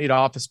centers. You don't need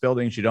office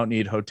buildings. You don't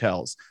need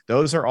hotels.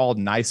 Those are all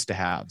nice to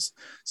haves.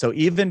 So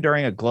even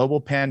during a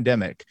global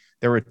pandemic,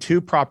 there were two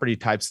property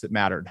types that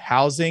mattered: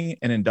 housing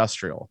and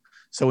industrial.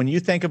 So when you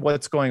think of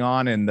what's going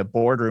on in the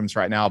boardrooms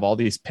right now of all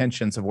these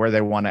pensions of where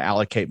they want to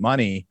allocate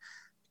money,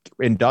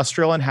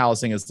 industrial and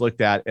housing is looked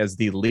at as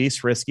the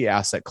least risky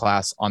asset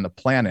class on the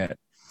planet.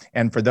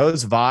 And for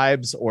those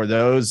vibes or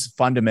those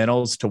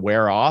fundamentals to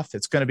wear off,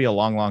 it's going to be a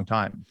long, long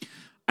time.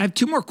 I have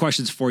two more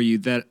questions for you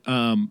that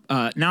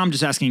now I'm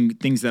just asking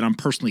things that I'm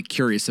personally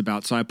curious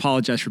about. So I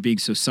apologize for being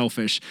so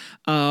selfish.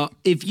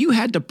 If you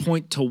had to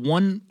point to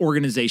one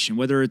organization,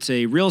 whether it's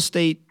a real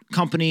estate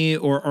company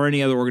or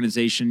any other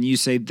organization, you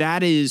say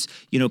that is,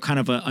 kind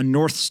of a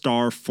North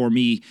Star for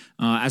me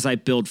as I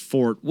build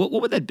Fort, what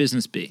would that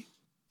business be?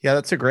 Yeah,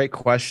 that's a great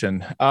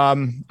question.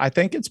 I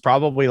think it's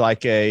probably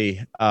like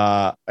a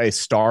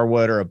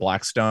Starwood or a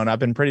Blackstone. I've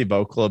been pretty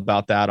vocal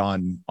about that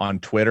on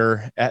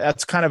Twitter.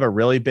 That's kind of a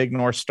really big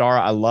North Star.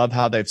 I love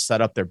how they've set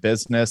up their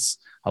business.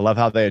 I love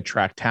how they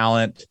attract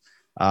talent.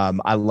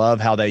 I love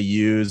how they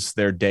use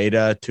their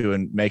data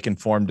to make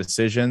informed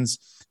decisions.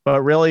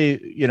 But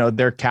really,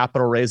 they're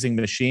capital raising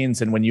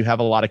machines. And when you have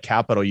a lot of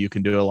capital, you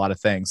can do a lot of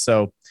things.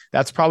 So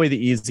that's probably the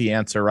easy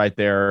answer right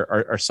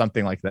there, or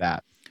something like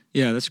that.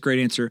 Yeah, that's a great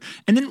answer.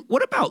 And then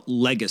what about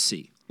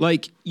legacy?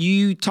 Like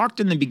you talked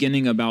in the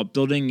beginning about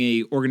building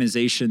a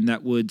organization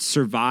that would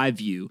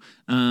survive you.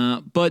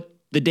 But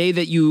the day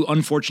that you,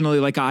 unfortunately,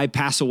 like I,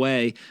 pass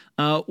away,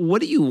 what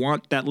do you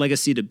want that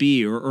legacy to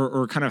be?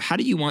 Or kind of how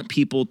do you want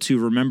people to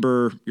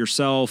remember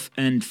yourself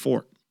and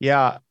Fort?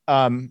 Yeah,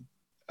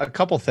 a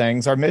couple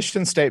things. Our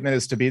mission statement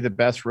is to be the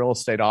best real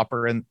estate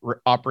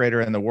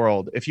operator in the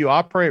world. If you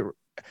operate,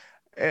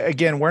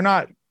 again, we're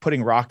not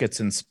putting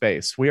rockets in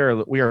space. We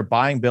are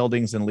buying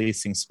buildings and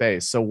leasing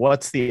space. So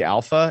what's the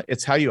alpha?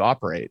 It's how you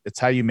operate. It's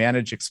how you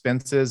manage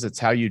expenses. It's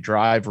how you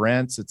drive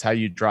rents. It's how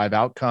you drive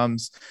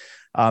outcomes.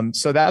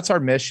 So that's our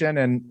mission.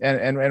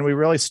 And we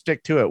really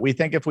stick to it. We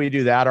think if we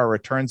do that, our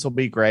returns will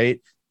be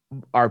great.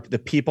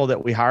 The people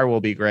that we hire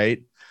will be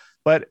great.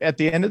 But at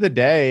the end of the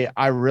day,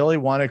 I really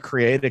want to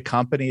create a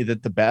company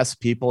that the best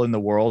people in the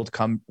world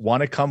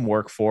want to come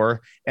work for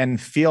and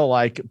feel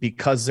like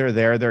because they're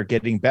there, they're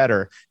getting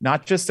better.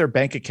 Not just their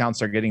bank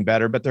accounts are getting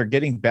better, but they're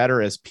getting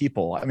better as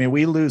people. I mean,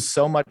 we lose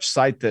so much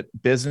sight that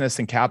business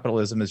and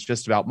capitalism is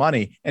just about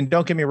money. And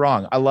don't get me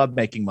wrong, I love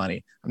making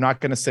money. I'm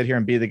not going to sit here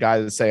and be the guy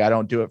that say I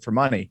don't do it for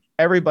money.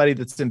 Everybody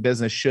that's in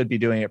business should be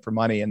doing it for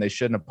money, and they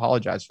shouldn't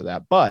apologize for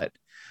that. But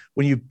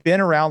when you've been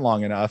around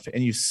long enough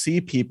and you see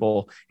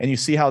people and you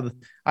see how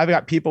I've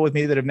got people with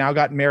me that have now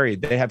gotten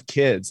married, they have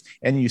kids,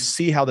 and you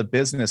see how the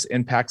business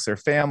impacts their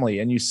family,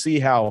 and you see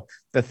how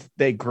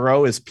they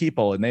grow as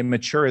people and they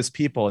mature as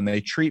people and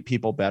they treat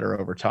people better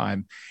over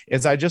time.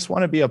 I just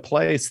want to be a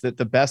place that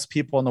the best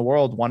people in the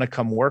world want to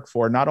come work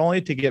for, not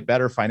only to get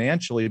better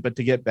financially, but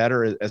to get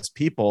better as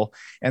people.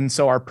 And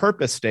so our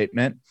purpose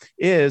statement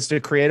is to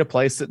create a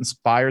place that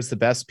inspires the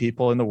best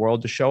people in the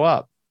world to show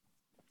up.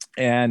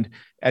 And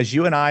as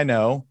you and I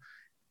know,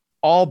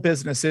 all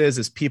business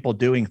is people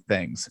doing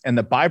things, and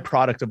the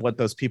byproduct of what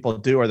those people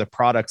do are the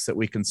products that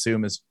we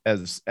consume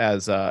as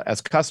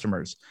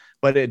customers.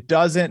 but it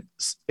doesn't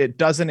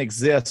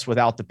exist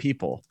without the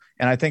people.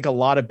 And I think a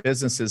lot of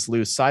businesses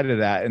lose sight of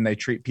that, and they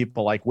treat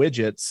people like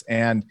widgets.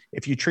 And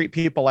if you treat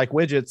people like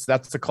widgets,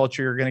 that's the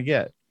culture you're going to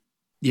get.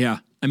 Yeah.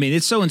 I mean,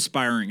 it's so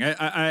inspiring.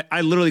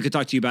 I literally could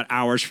talk to you about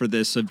hours for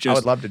this. Of just, I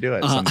would love to do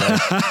it someday.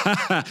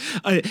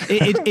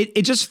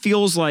 It just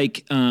feels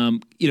like,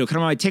 kind of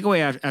my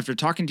takeaway after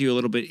talking to you a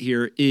little bit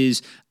here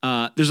is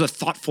there's a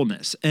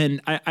thoughtfulness. And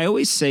I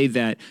always say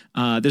that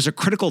there's a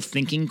critical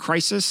thinking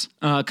crisis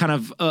kind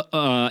of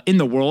in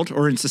the world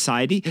or in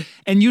society.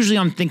 And usually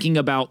I'm thinking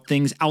about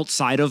things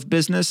outside of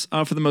business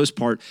for the most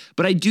part.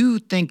 But I do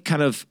think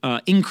kind of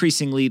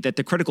increasingly that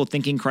the critical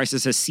thinking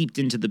crisis has seeped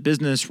into the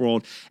business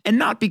world. And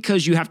not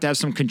because you have to have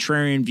some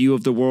contrarian view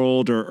of the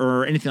world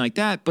or anything like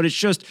that, but it's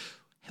just,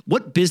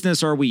 what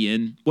business are we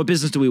in? What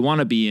business do we want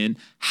to be in?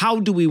 How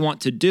do we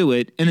want to do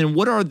it? And then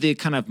what are the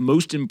kind of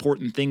most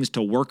important things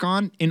to work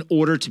on in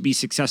order to be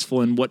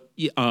successful in what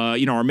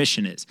our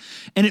mission is?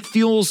 And it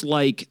feels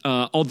like,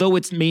 although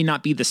it may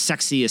not be the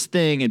sexiest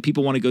thing and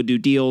people want to go do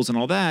deals and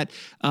all that,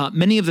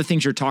 many of the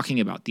things you're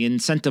talking about, the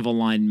incentive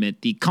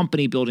alignment, the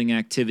company building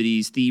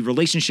activities, the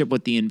relationship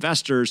with the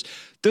investors,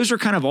 those are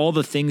kind of all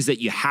the things that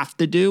you have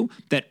to do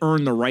that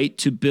earn the right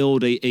to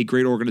build a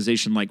great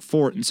organization like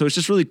Fort. And so it's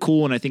just really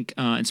cool, and I think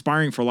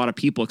inspiring for a lot of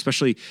people,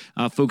 especially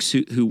folks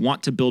who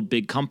want to build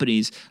big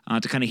companies,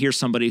 to kind of hear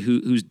somebody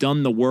who's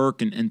done the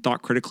work and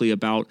thought critically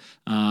about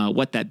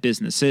what that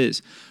business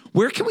is.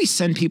 Where can we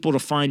send people to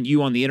find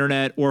you on the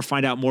internet or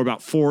find out more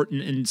about Fort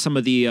and some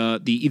of the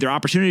either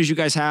opportunities you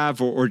guys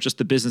have or just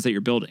the business that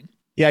you're building?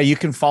 Yeah, you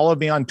can follow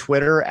me on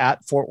Twitter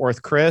at Fort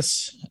Worth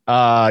Chris.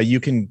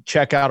 You can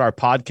check out our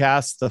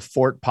podcast, the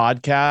Fort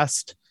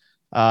Podcast,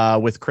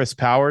 with Chris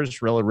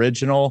Powers, real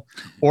original.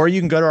 Or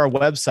you can go to our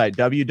website,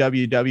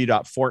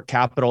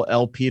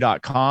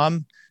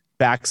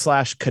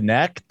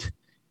 www.fortcapitallp.com/connect.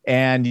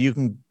 And you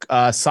can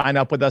sign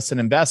up with us, an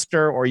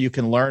investor, or you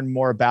can learn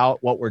more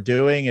about what we're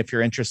doing if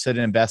you're interested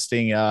in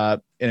investing in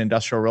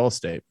industrial real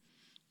estate.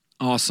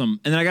 Awesome.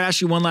 And then I got to ask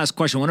you one last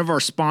question. One of our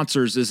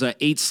sponsors is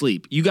 8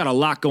 Sleep. You got a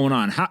lot going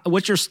on.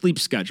 What's your sleep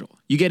schedule?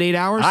 You get 8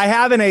 hours? I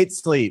have an 8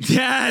 Sleep.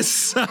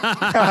 Yes. Mateo,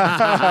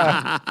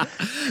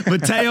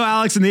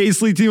 Alex, and the 8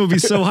 Sleep team will be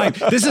so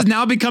hyped. This is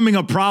now becoming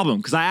a problem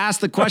because I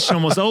ask the question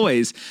almost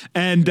always.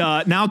 And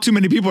now too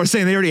many people are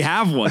saying they already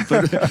have one.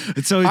 But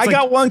so it's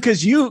got one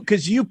because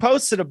you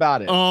posted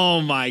about it. Oh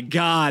my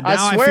God.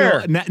 Now I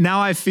swear.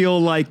 I feel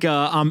like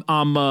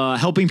I'm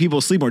helping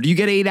people sleep more. Do you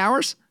get 8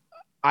 hours?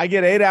 I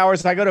get 8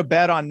 hours. I go to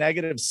bed on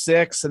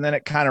 -6, and then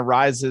it kind of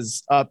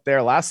rises up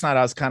there. Last night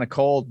I was kind of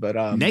cold, but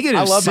I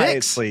love my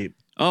 8 Sleep.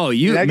 Oh,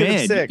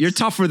 -6. You're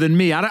tougher than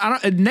me. I don't.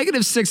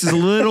 -6 is a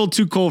little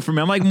too cold for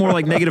me. I'm like more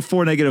like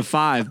 -4,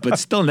 -5, but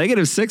still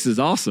 -6 is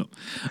awesome.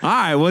 All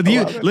right. Well,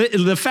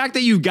 the fact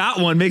that you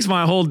got one makes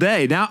my whole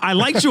day. Now I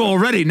liked you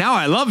already. Now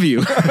I love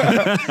you.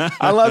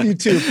 I love you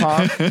too,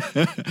 Pom.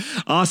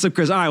 Awesome,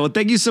 Chris. All right. Well,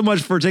 thank you so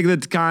much for taking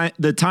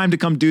the time to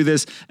come do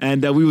this.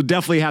 And we will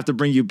definitely have to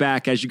bring you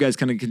back as you guys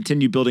kind of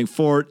continue building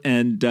Fort.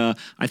 And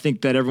I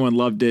think that everyone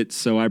loved it.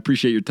 So I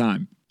appreciate your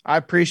time. I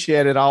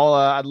appreciate it.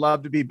 I'd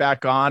love to be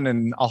back on,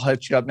 and I'll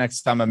hit you up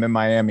next time I'm in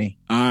Miami.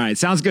 All right.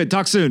 Sounds good.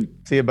 Talk soon.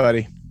 See you,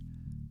 buddy.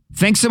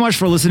 Thanks so much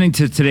for listening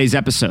to today's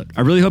episode.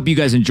 I really hope you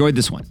guys enjoyed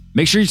this one.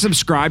 Make sure you're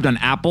subscribed on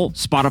Apple,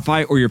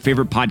 Spotify, or your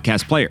favorite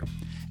podcast player.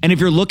 And if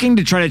you're looking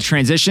to try to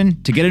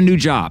transition to get a new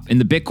job in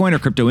the Bitcoin or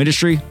crypto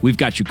industry, we've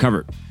got you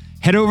covered.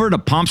 Head over to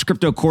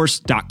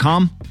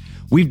pompscryptocourse.com.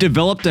 We've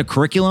developed a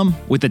curriculum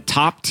with the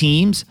top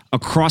teams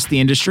across the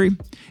industry.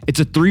 It's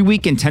a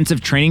 3-week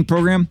intensive training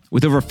program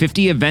with over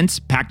 50 events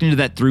packed into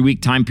that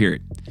 3-week time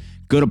period.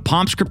 Go to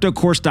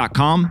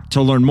pompscryptocourse.com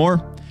to learn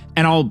more,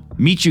 and I'll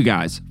meet you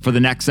guys for the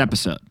next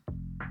episode.